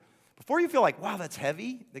show you. Before you feel like, wow, that's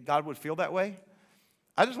heavy, that God would feel that way,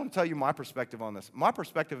 I just want to tell you my perspective on this. My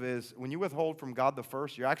perspective is when you withhold from God the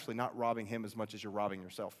first, you're actually not robbing him as much as you're robbing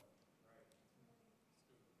yourself.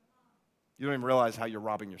 You don't even realize how you're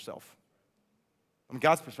robbing yourself. I mean,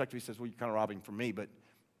 God's perspective, he says, well, you're kind of robbing from me, but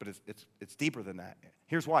it's deeper than that.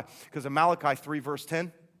 Here's why. Because in Malachi 3, verse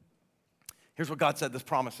 10, here's what God said. This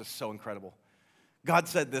promise is so incredible. God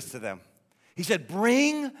said this to them. He said,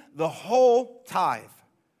 bring the whole tithe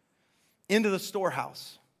into the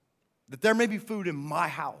storehouse, that there may be food in my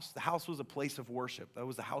house. The house was a place of worship. That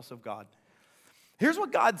was the house of God. Here's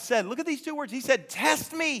what God said. Look at these two words. He said,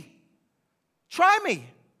 test me. Try me.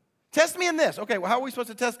 Test me in this. Okay, well, how are we supposed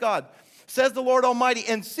to test God? Says the Lord Almighty,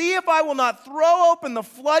 and see if I will not throw open the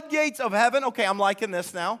floodgates of heaven. Okay, I'm liking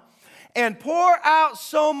this now. And pour out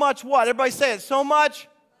so much what? Everybody say it. So much?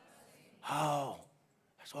 Oh,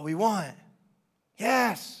 that's what we want.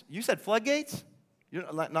 Yes. You said floodgates? You're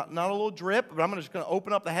not a little drip, but I'm just going to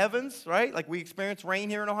open up the heavens, right? Like we experience rain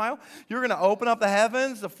here in Ohio. You're going to open up the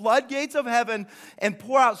heavens, the floodgates of heaven, and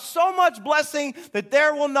pour out so much blessing that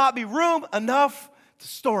there will not be room enough to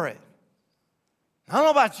store it. I don't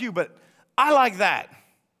know about you, but I like that.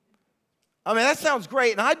 I mean, that sounds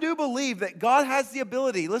great, and I do believe that God has the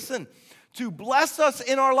ability, listen, to bless us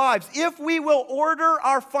in our lives if we will order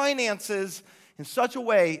our finances in such a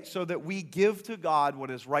way so that we give to God what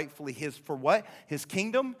is rightfully his, for what? His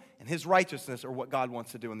kingdom and his righteousness are what God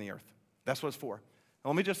wants to do in the earth. That's what it's for. Now,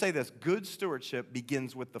 let me just say this. Good stewardship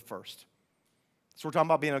begins with the first. So we're talking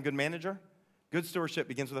about being a good manager. Good stewardship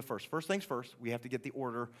begins with the first. First things first, we have to get the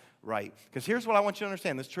order right. Because here's what I want you to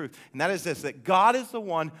understand, this truth, and that is this, that God is the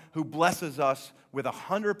one who blesses us with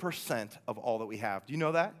 100% of all that we have. Do you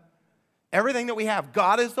know that? Everything that we have,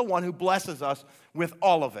 God is the one who blesses us with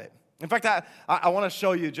all of it. In fact, I want to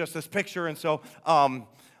show you just this picture, and so I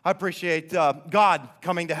appreciate God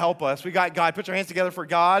coming to help us. We got God. Put your hands together for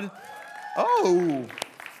God. Oh.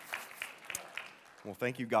 Well,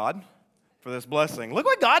 thank you, God, for this blessing. Look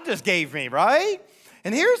what God just gave me, right?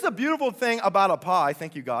 And here's the beautiful thing about a pie.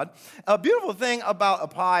 Thank you, God. A beautiful thing about a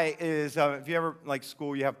pie is, if you ever, like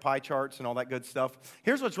school, you have pie charts and all that good stuff.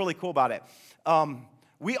 Here's what's really cool about it.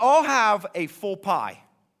 We all have a full pie.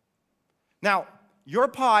 Now, your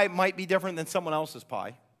pie might be different than someone else's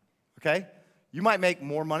pie, okay? You might make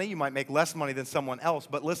more money, you might make less money than someone else,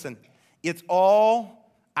 but listen, it's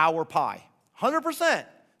all our pie, 100%,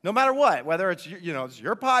 no matter what, whether it's, it's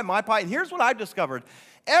your pie, my pie. And here's what I've discovered.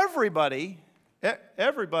 Everybody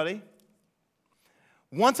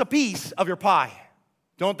wants a piece of your pie.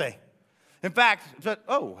 don't they? In fact,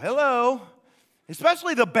 oh, hello,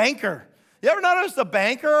 especially the banker. You ever notice the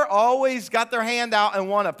banker always got their hand out and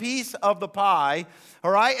want a piece of the pie,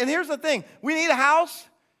 all right? And here's the thing. We need a house,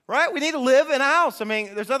 right? We need to live in a house. I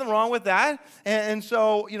mean, there's nothing wrong with that. And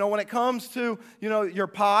so, when it comes to, your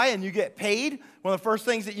pie and you get paid, one of the first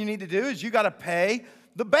things that you need to do is you got to pay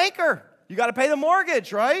the banker. You got to pay the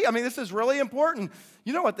mortgage, right? I mean, this is really important.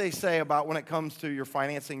 You know what they say about when it comes to your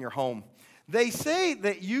financing your home? They say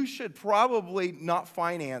that you should probably not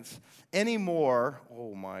finance anymore.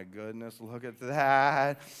 Oh my goodness, look at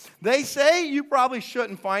that. They say you probably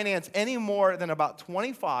shouldn't finance any more than about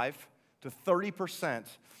 25 to 30%,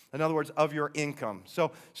 in other words, of your income.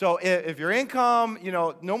 So if your income,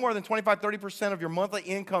 no more than 25, 30% of your monthly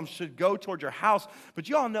income should go toward your house. But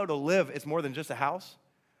you all know to live, it's more than just a house.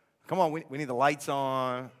 Come on, we need the lights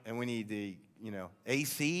on, and we need the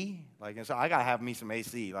AC. And so I gotta have me some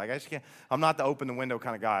AC. I just can't. I'm not the open the window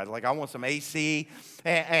kind of guy. I want some AC,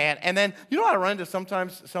 and then I run into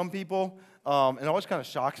sometimes some people, and it always kind of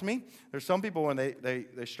shocks me. There's some people when they're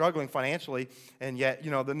struggling financially, and yet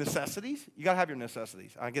the necessities. You gotta have your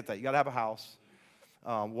necessities. I get that. You gotta have a house,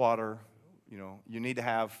 water. You need to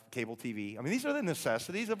have cable TV. I mean, these are the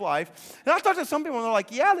necessities of life. And I talk to some people, and they're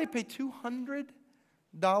like, yeah, they pay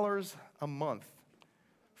 $200 a month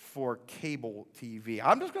for cable TV.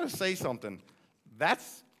 I'm just going to say something.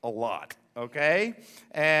 That's a lot, okay?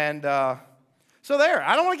 And so there.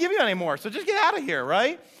 I don't want to give you any more, so just get out of here,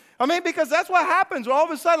 right? I mean, because that's what happens. All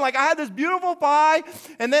of a sudden, I had this beautiful pie,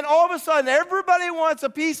 and then all of a sudden, everybody wants a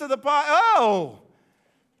piece of the pie. Oh,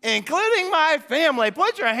 including my family.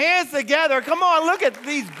 Put your hands together. Come on, look at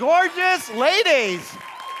these gorgeous ladies.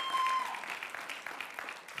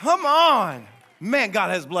 Come on. Man, God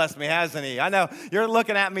has blessed me, hasn't he? I know you're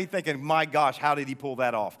looking at me thinking, my gosh, how did he pull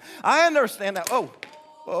that off? I understand that.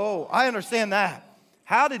 Oh, I understand that.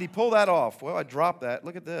 How did he pull that off? Well, I dropped that.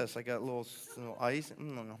 Look at this. I got a little ice.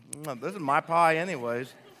 This is my pie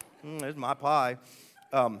anyways. This is my pie.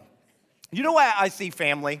 You know why I see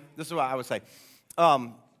family? This is what I would say.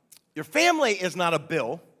 Your family is not a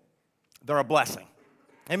bill. They're a blessing.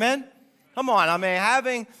 Amen? Come on, I mean,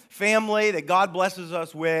 having family that God blesses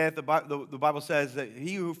us with, the Bible says that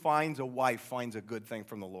he who finds a wife finds a good thing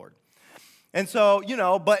from the Lord. And so,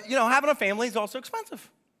 having a family is also expensive.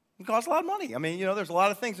 It costs a lot of money. I mean, there's a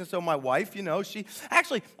lot of things. And so my wife, she,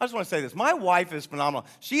 actually, I just want to say this. My wife is phenomenal.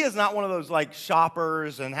 She is not one of those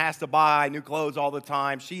shoppers and has to buy new clothes all the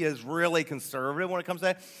time. She is really conservative when it comes to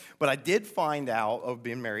that. But I did find out of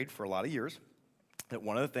being married for a lot of years that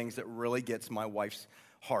one of the things that really gets my wife's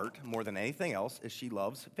heart more than anything else is she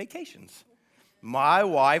loves vacations. My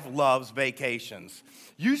wife loves vacations.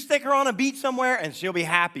 You stick her on a beach somewhere and she'll be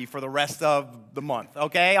happy for the rest of the month,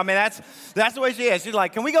 okay? I mean, that's the way she is. She's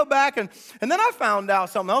like, can we go back? And then I found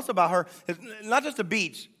out something else about her. It's not just a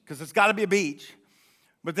beach, because it's got to be a beach.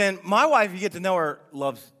 But then my wife, you get to know her,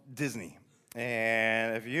 loves Disney.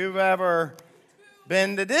 And if you've ever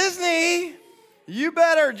been to Disney, you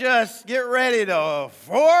better just get ready to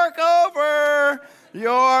fork over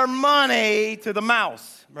your money to the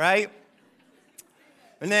mouse, right?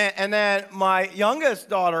 And then my youngest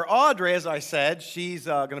daughter, Audrey, as I said, she's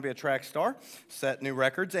going to be a track star, set new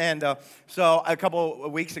records. And so a couple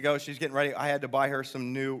of weeks ago, she's getting ready. I had to buy her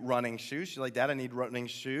some new running shoes. She's like, Dad, I need running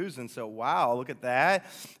shoes. And so, wow, look at that.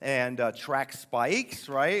 And track spikes,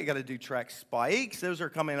 right? You got to do track spikes. Those are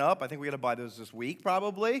coming up. I think we got to buy those this week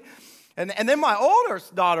probably. And then my older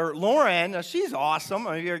daughter, Lauren, she's awesome.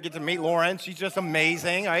 You get to meet Lauren. She's just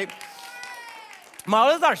amazing, right? My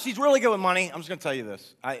oldest daughter, she's really good with money. I'm just going to tell you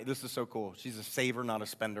this. This is so cool. She's a saver, not a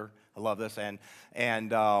spender. I love this.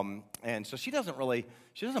 And so she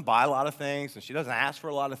doesn't buy a lot of things, and she doesn't ask for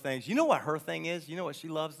a lot of things. You know what her thing is? You know what she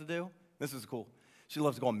loves to do? This is cool. She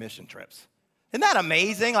loves to go on mission trips. Isn't that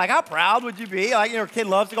amazing? How proud would you be? Her kid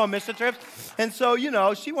loves to go on mission trips. And so,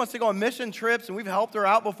 she wants to go on mission trips, and we've helped her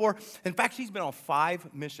out before. In fact, she's been on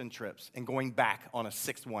 5 mission trips and going back on a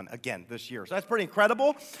 6th one again this year. So that's pretty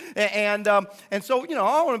incredible. And so,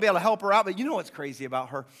 I want to be able to help her out. But you know what's crazy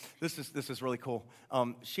about her? This is really cool.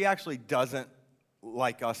 She actually doesn't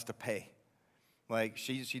like us to pay.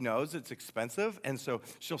 She knows it's expensive, and so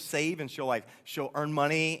she'll save, and she'll earn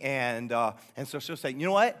money, and so she'll say, you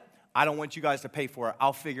know what? I don't want you guys to pay for it.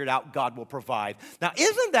 I'll figure it out. God will provide. Now,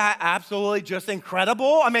 isn't that absolutely just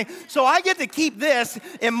incredible? I mean, so I get to keep this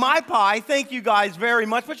in my pie. Thank you guys very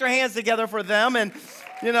much. Put your hands together for them. And,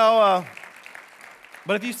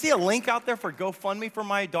 but if you see a link out there for GoFundMe for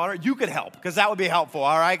my daughter, you could help, because that would be helpful,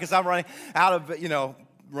 all right? Because I'm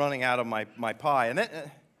running out of my pie. And then,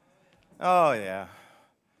 oh, yeah.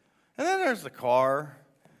 And then there's the car.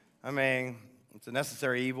 I mean, It's a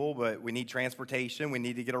necessary evil, but we need transportation. We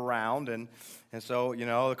need to get around. And so,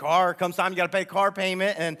 the car comes time, you got to pay car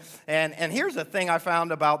payment. And here's the thing I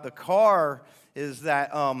found about the car is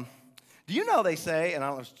that, do you know they say, and I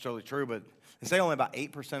don't know if it's totally true, but they say only about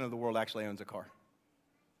 8% of the world actually owns a car.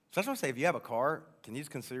 So that's why I say if you have a car, can you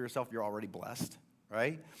just consider yourself you're already blessed,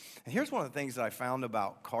 right? And here's one of the things that I found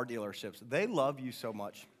about car dealerships. They love you so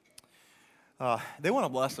much. They want to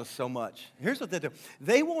bless us so much. Here's what they do.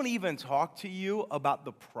 They won't even talk to you about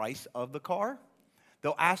the price of the car.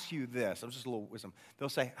 They'll ask you this. I'm just a little wisdom. They'll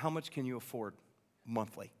say, how much can you afford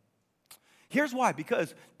monthly? Here's why.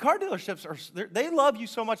 Because car dealerships, they love you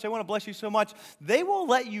so much. They want to bless you so much. They will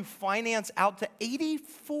let you finance out to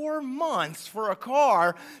 84 months for a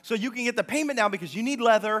car so you can get the payment down because you need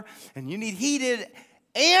leather and you need heated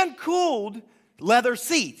and cooled leather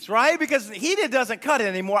seats, right? Because heated doesn't cut it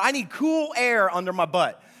anymore. I need cool air under my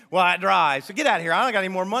butt while I drive. So get out of here. I don't got any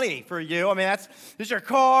more money for you. I mean, this your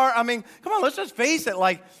car. I mean, come on, let's just face it.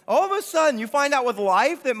 Like, all of a sudden, you find out with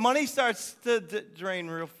life that money starts to drain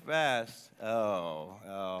real fast.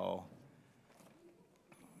 Oh.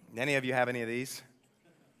 Any of you have any of these?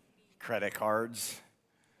 Credit cards.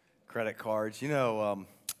 Credit cards.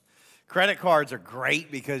 Credit cards are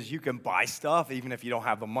great because you can buy stuff even if you don't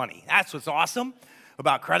have the money. That's what's awesome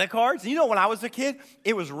about credit cards. When I was a kid,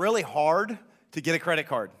 it was really hard to get a credit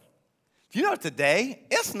card. Do you know today,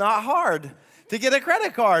 it's not hard to get a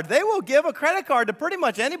credit card. They will give a credit card to pretty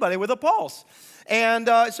much anybody with a pulse. And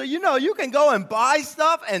so you can go and buy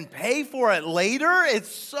stuff and pay for it later.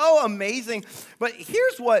 It's so amazing. But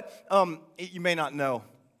here's what you may not know.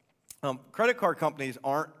 Credit card companies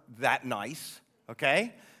aren't that nice,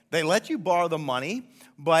 okay? They let you borrow the money,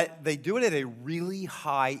 but they do it at a really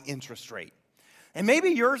high interest rate. And maybe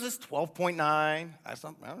yours is 12.9, I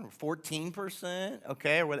don't know, 14%,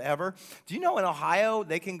 okay, or whatever. Do you know in Ohio,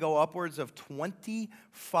 they can go upwards of 25%,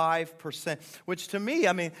 which to me,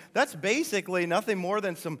 I mean, that's basically nothing more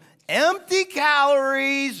than some empty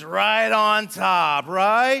calories right on top,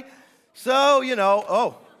 right? So, get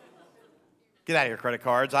out of here, credit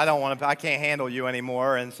cards. I can't handle you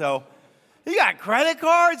anymore. And so, you got credit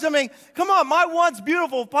cards? I mean, come on, my once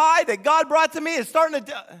beautiful pie that God brought to me is starting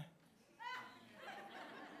to...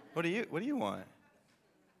 What do you want?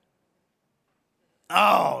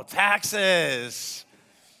 Oh, taxes.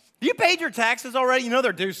 You paid your taxes already?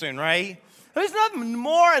 They're due soon, right? There's nothing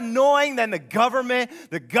more annoying than the government.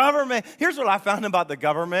 The government, here's what I found about the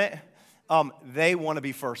government. They want to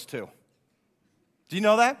be first too. Do you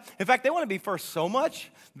know that? In fact, they want to be first so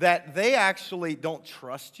much that they actually don't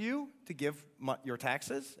trust you to give your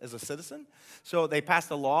taxes as a citizen. So they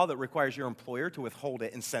passed a law that requires your employer to withhold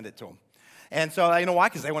it and send it to them. And so, you know why?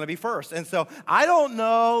 Because they want to be first. And so I don't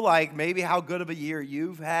know, maybe how good of a year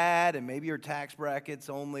you've had, and maybe your tax bracket's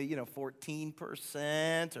only,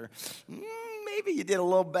 14%, or maybe you did a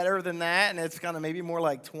little better than that, and it's kind of maybe more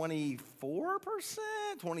like 24%,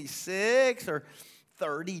 26%, or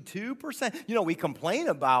 32%. We complain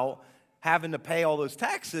about having to pay all those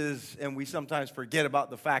taxes, and we sometimes forget about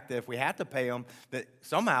the fact that if we have to pay them, that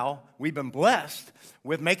somehow we've been blessed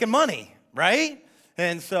with making money, right?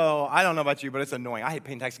 And so, I don't know about you, but it's annoying. I hate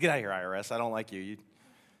paying taxes. Get out of here, IRS. I don't like you. You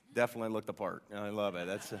definitely look the part. I love it.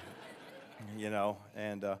 That's,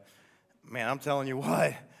 and man, I'm telling you what,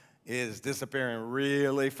 it is disappearing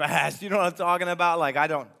really fast. You know what I'm talking about?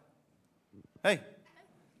 Hey,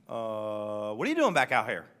 what are you doing back out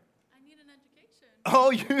here? I need an education. Oh,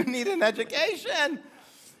 you need an education?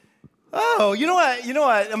 Oh, you know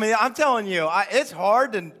what? I mean, I'm telling you, it's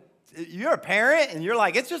hard to... You're a parent, and you're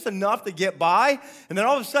like, it's just enough to get by, and then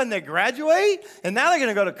all of a sudden they graduate, and now they're going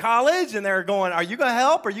to go to college, and they're going, are you going to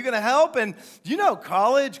help? Are you going to help? And do you know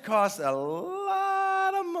college costs a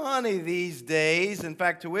lot of money these days? In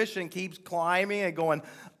fact, tuition keeps climbing and going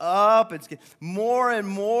up. It's more and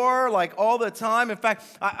more, all the time. In fact,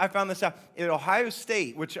 I found this out. At Ohio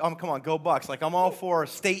State, which, come on, go Bucks. I'm all for a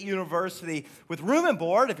state university with room and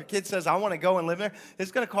board. If your kid says, I want to go and live there,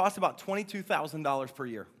 it's going to cost about $22,000 per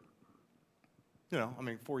year.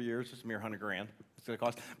 4 years, just a mere $100,000 it's going to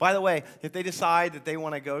cost. By the way, if they decide that they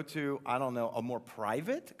want to go to, I don't know, a more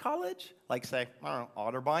private college, say, I don't know,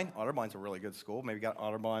 Otterbein. Otterbeин's a really good school. Maybe got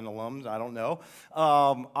Otterbein alums. I don't know.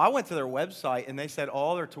 I went to their website, and they said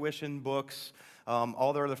all their tuition, books,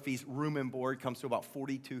 all their other fees, room and board comes to about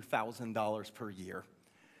 $42,000 per year.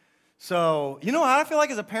 So, how I feel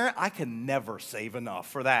like as a parent? I can never save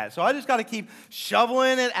enough for that. So I just got to keep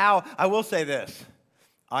shoveling it out. I will say this.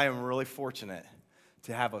 I am really fortunate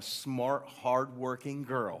to have a smart, hardworking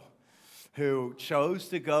girl who chose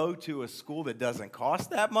to go to a school that doesn't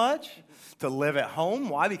cost that much, to live at home.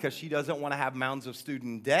 Why? Because she doesn't want to have mountains of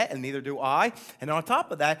student debt, and neither do I. And on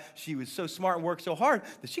top of that, she was so smart and worked so hard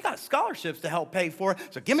that she got scholarships to help pay for it.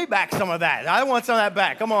 So give me back some of that. I want some of that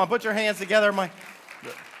back. Come on, put your hands together.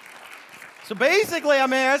 So basically, I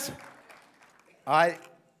mean, I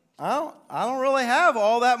don't really have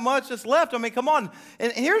all that much that's left. I mean, come on.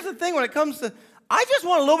 And here's the thing when it comes to, I just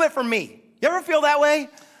want a little bit for me. You ever feel that way?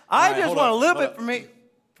 I just want a little bit for me.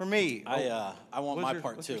 For me. I want my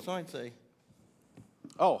part what's too. What's your sign say?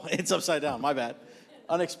 Oh, it's upside down. My bad.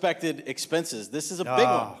 Unexpected expenses. This is a big one.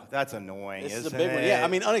 Oh, that's annoying. This is isn't a big it? one. Yeah, I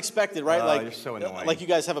mean, unexpected, right? Oh, you're so annoying. Like you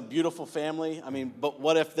guys have a beautiful family. I mean, but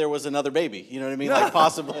what if there was another baby? You know what I mean? Like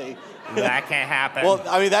possibly. That can't happen. Well,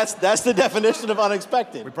 I mean, that's the definition of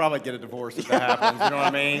unexpected. We probably get a divorce if that happens. You know what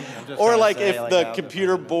I mean? Or like if the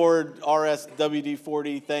computer board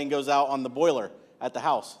RS-WD-40 thing goes out on the boiler at the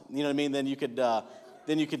house. You know what I mean? Then you could just,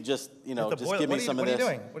 just give me some of this. What are you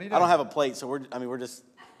doing? What are you doing? I don't have a plate, so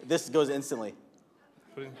this goes instantly.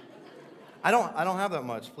 I don't have that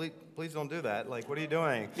much. Please don't do that. Like, what are you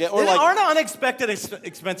doing? Yeah, or like, aren't unexpected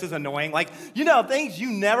expenses annoying? Like, things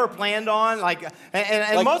you never planned on. Like,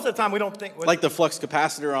 and like, most of the time we don't think. Like the flux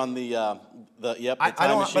capacitor on the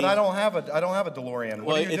time machine. But I don't have a DeLorean.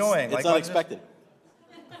 What are you doing? It's unexpected.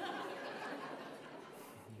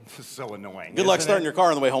 This is so annoying. Good luck starting your car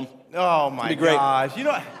on the way home. Oh my gosh!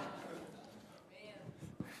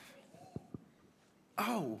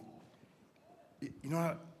 Oh, you know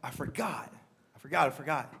what? I forgot.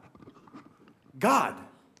 God.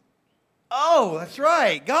 Oh, that's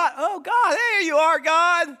right. God. Oh, God. There you are,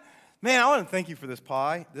 God. Man, I want to thank you for this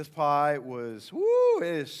pie. This pie was, it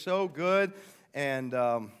is so good. And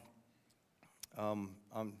I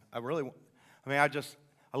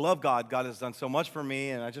love God. God has done so much for me.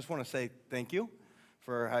 And I just want to say thank you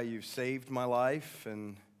for how you've saved my life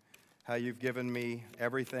and how you've given me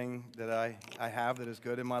everything that I have that is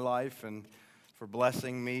good in my life, and for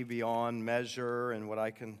blessing me beyond measure and what I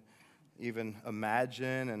can even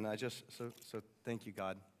imagine. And I just, so thank you,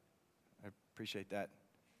 God. I appreciate that.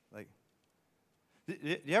 Like, do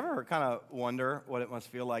you ever kind of wonder what it must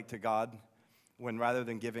feel like to God when rather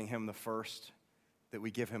than giving him the first, that we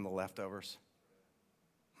give him the leftovers?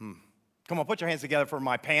 Come on, put your hands together for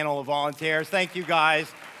my panel of volunteers. Thank you,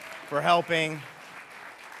 guys, for helping.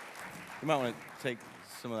 You might want to take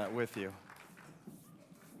some of that with you.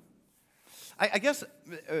 I guess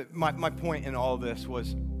my point in all of this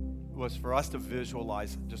was for us to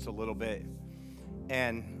visualize just a little bit.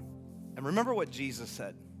 And remember what Jesus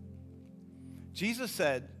said. Jesus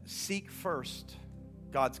said, seek first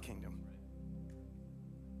God's kingdom.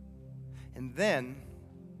 And then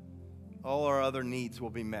all our other needs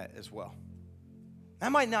will be met as well.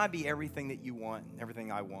 That might not be everything that you want,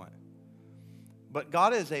 everything I want. But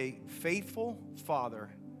God is a faithful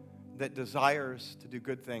Father that desires to do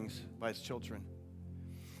good things by his children.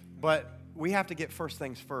 But we have to get first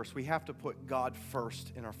things first. We have to put God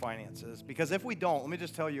first in our finances. Because if we don't, let me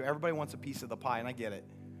just tell you, everybody wants a piece of the pie, and I get it.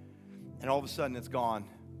 And all of a sudden, it's gone.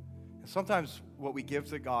 And sometimes what we give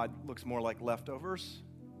to God looks more like leftovers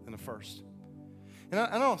than the first. And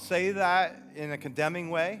I don't say that in a condemning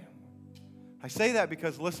way. I say that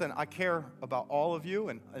because, listen, I care about all of you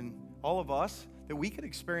and all of us, that we could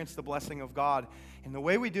experience the blessing of God. And the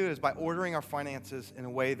way we do it is by ordering our finances in a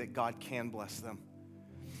way that God can bless them.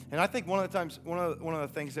 And I think one of the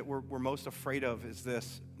things that we're most afraid of is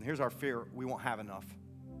this. And here's our fear: we won't have enough.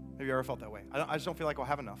 Have you ever felt that way? I just don't feel like we'll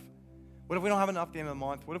have enough. What if we don't have enough at the end of the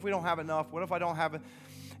month? What if we don't have enough? What if I don't have it?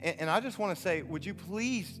 And I just want to say, would you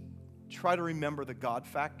please try to remember the God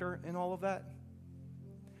factor in all of that?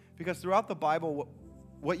 Because throughout the Bible,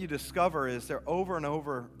 what you discover is there over and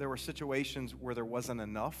over, there were situations where there wasn't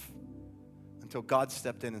enough until God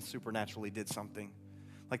stepped in and supernaturally did something.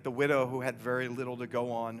 Like the widow who had very little to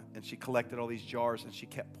go on, and she collected all these jars, and she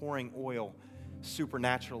kept pouring oil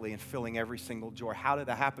supernaturally and filling every single jar. How did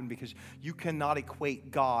that happen? Because you cannot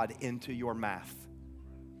equate God into your math.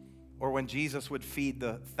 Or when Jesus would feed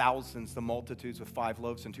the thousands, the multitudes with 5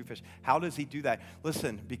 loaves and 2 fish. How does he do that?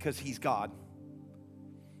 Listen, because he's God.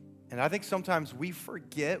 And I think sometimes we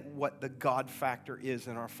forget what the God factor is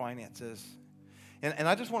in our finances. And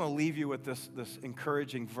I just want to leave you with this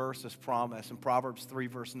encouraging verse, this promise in Proverbs 3,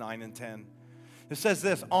 verse 9 and 10. It says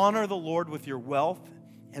this: honor the Lord with your wealth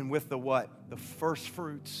and with the what? The first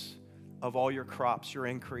fruits of all your crops, your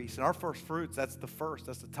increase. And our first fruits, that's the first,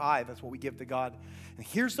 that's the tithe, that's what we give to God. And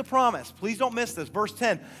here's the promise. Please don't miss this. Verse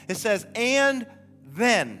 10, it says, and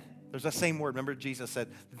then, there's that same word. Remember Jesus said,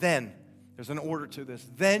 then. There's an order to this.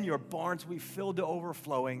 Then your barns will be filled to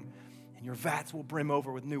overflowing, and your vats will brim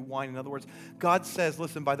over with new wine. In other words, God says,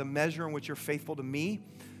 listen, by the measure in which you're faithful to me,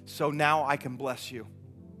 so now I can bless you.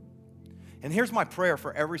 And here's my prayer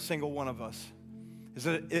for every single one of us, is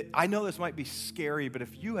that I know this might be scary, but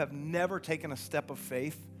if you have never taken a step of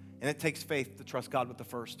faith, and it takes faith to trust God with the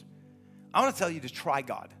first, I want to tell you to try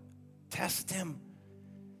God. Test him.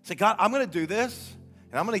 Say, God, I'm going to do this,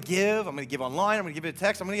 and I'm going to give online, I'm going to give it a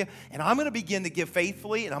text, and I'm going to begin to give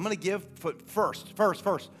faithfully, and I'm going to give first.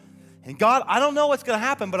 And God, I don't know what's going to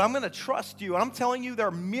happen, but I'm going to trust you. And I'm telling you, there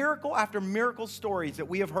are miracle after miracle stories that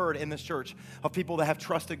we have heard in this church of people that have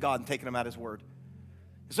trusted God and taken him at his word.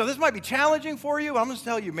 So this might be challenging for you, but I'm just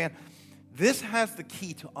telling you, man, this has the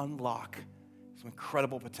key to unlock some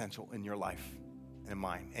incredible potential in your life and in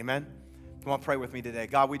mine. Amen? Come on, pray with me today.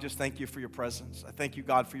 God, we just thank you for your presence. I thank you,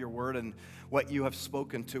 God, for your word and what you have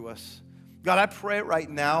spoken to us. God, I pray right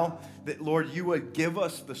now that, Lord, you would give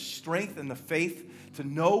us the strength and the faith to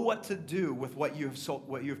know what to do with what you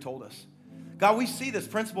have told us. God, we see this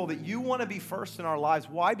principle that you want to be first in our lives.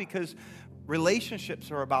 Why? Because relationships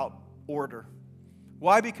are about order.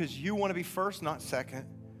 Why? Because you want to be first, not second.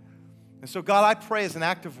 And so, God, I pray as an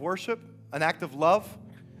act of worship, an act of love,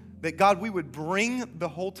 that, God, we would bring the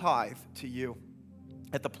whole tithe to you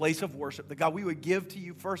at the place of worship, that, God, we would give to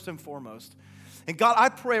you first and foremost. And God, I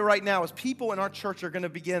pray right now as people in our church are going to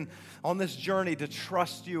begin on this journey to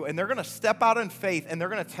trust you, and they're going to step out in faith, and they're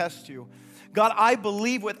going to test you. God, I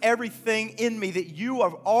believe with everything in me that you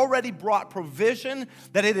have already brought provision,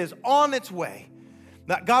 that it is on its way.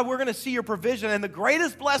 That, God, we're going to see your provision, and the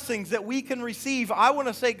greatest blessings that we can receive, I want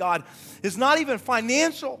to say, God, is not even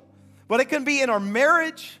financial, but it can be in our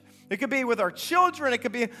marriage. It could be with our children. It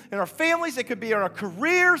could be in our families. It could be in our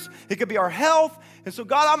careers. It could be our health. And so,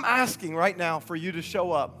 God, I'm asking right now for you to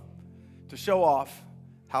show up, to show off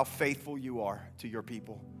how faithful you are to your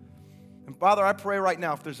people. And, Father, I pray right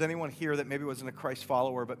now if there's anyone here that maybe wasn't a Christ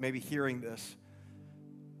follower but maybe hearing this,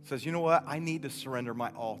 says, you know what? I need to surrender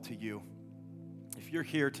my all to you. If you're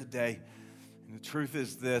here today, and the truth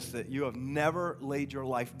is this, that you have never laid your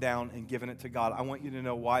life down and given it to God, I want you to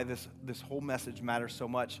know why this whole message matters so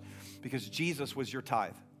much. Because Jesus was your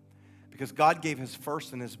tithe. Because God gave his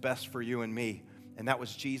first and his best for you and me. And that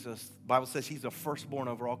was Jesus. The Bible says he's the firstborn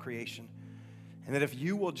over all creation. And that if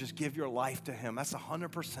you will just give your life to him, that's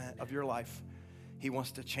 100% of your life. He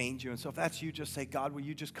wants to change you. And so if that's you, just say, God, will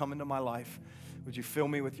you just come into my life? Would you fill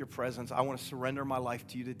me with your presence? I want to surrender my life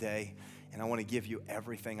to you today. And I want to give you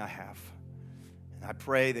everything I have. And I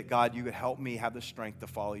pray that, God, you would help me have the strength to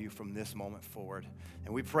follow you from this moment forward.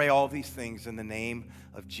 And we pray all these things in the name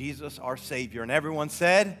of Jesus, our Savior. And everyone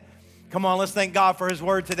said, come on, let's thank God for his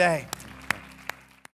word today.